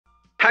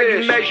How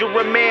you measure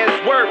a man's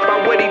worth?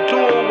 By what he do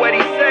or what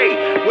he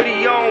say, what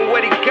he own,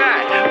 what he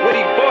got, what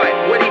he bought,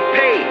 what he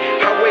paid.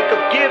 I wake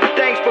up, give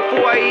thanks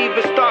before I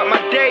even start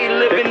my day.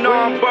 Living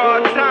on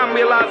borrowed time,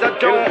 realize I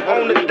don't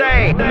own a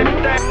thing.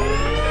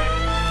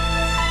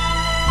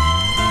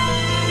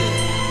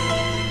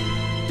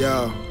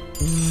 Yo,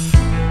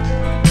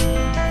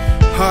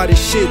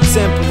 hardest shit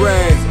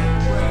temporary,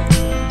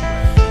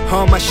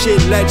 all my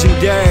shit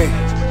legendary.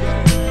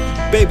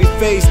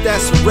 Babyface,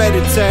 that's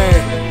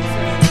hereditary.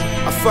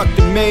 I fucked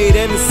the maid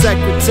and the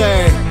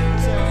secretary.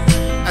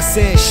 I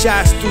send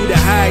shots through the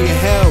higher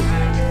hell.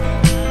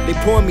 They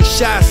pour me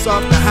shots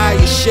off the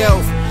higher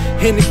shelf.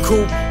 In the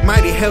coupe,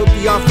 mighty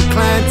healthy off the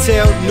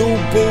clientele. New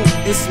boot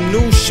and some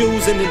new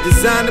shoes and a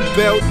designer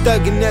belt.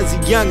 Thuggin' as a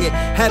youngin',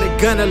 had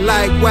a gunner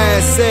like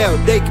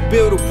YSL. They could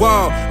build a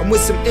wall, I'm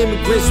with some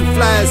immigrants who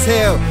fly as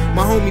hell.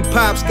 My homie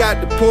Pops got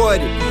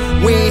deported,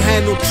 we ain't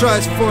had no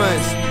trust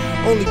funds.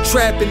 Only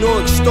trapping or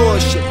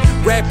extortion,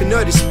 rapping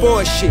or the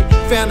sport shit.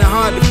 Found it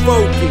hard to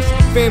focus,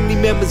 family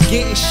members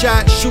getting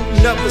shot,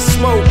 shooting up and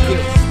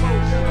smoking.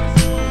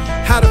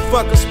 How the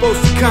fuck I'm supposed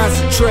to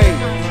concentrate?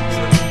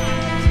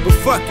 But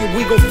fuck it,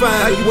 we gon'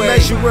 find a way. How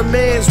you measure a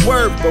man's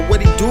worth? But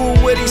what he do,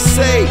 what he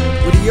say,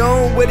 what he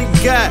own, what he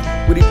got,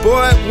 what he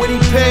bought, what he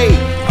paid.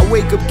 I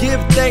wake up,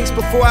 give thanks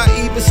before I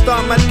even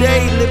start my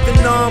day.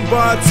 Living on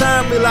borrowed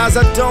time, realize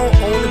I don't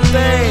own a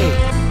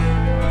thing.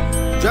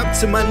 Drop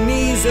to my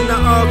knees and I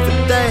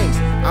offer thanks.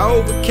 I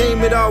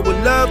overcame it all with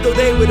love, though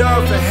they would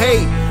offer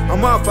hate.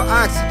 I'm off of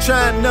oxy,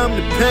 trying to numb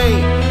the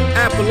pain.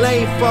 Apple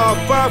ain't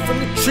far from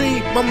the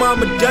tree, my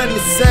mama done the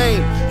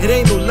same. It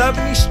ain't no love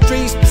in these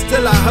streets, but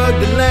still I hug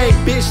the lane.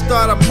 Bitch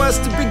thought I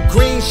must have been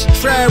green, she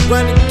tried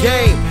running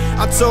game.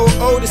 I told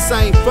Otis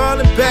I ain't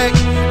falling back.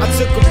 I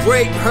took a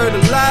break, heard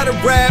a lot of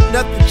rap,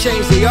 nothing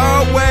changed, they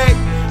all whack.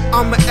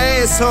 I'm an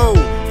asshole,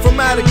 from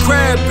out of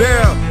crab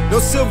barrel. No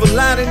silver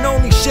lining,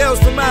 only shells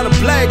from out of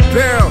black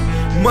barrel.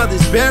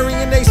 Mothers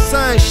burying they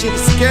son, shit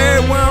is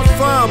scary where I'm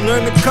from.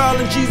 Learn to call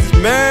on Jesus,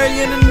 Mary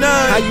and a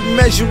nun. How you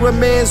measure a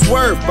man's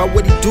worth? By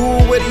what he do,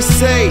 what he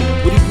say,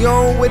 what he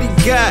own, what he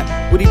got,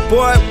 what he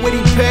bought, what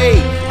he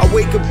paid. I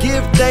wake up,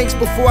 give thanks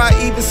before I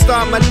even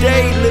start my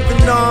day.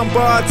 Living on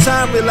borrowed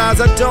time, realize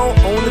I don't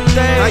own a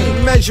thing. How you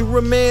measure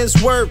a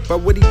man's worth? By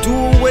what he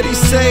do, what he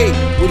say,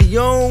 what he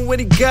own, what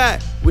he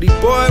got, what he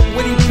bought,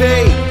 what he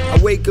paid. I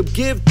wake up,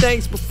 give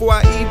thanks before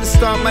I even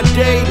start my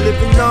day.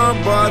 Living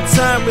on borrowed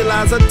time,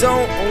 realize I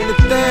don't own a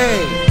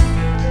thing.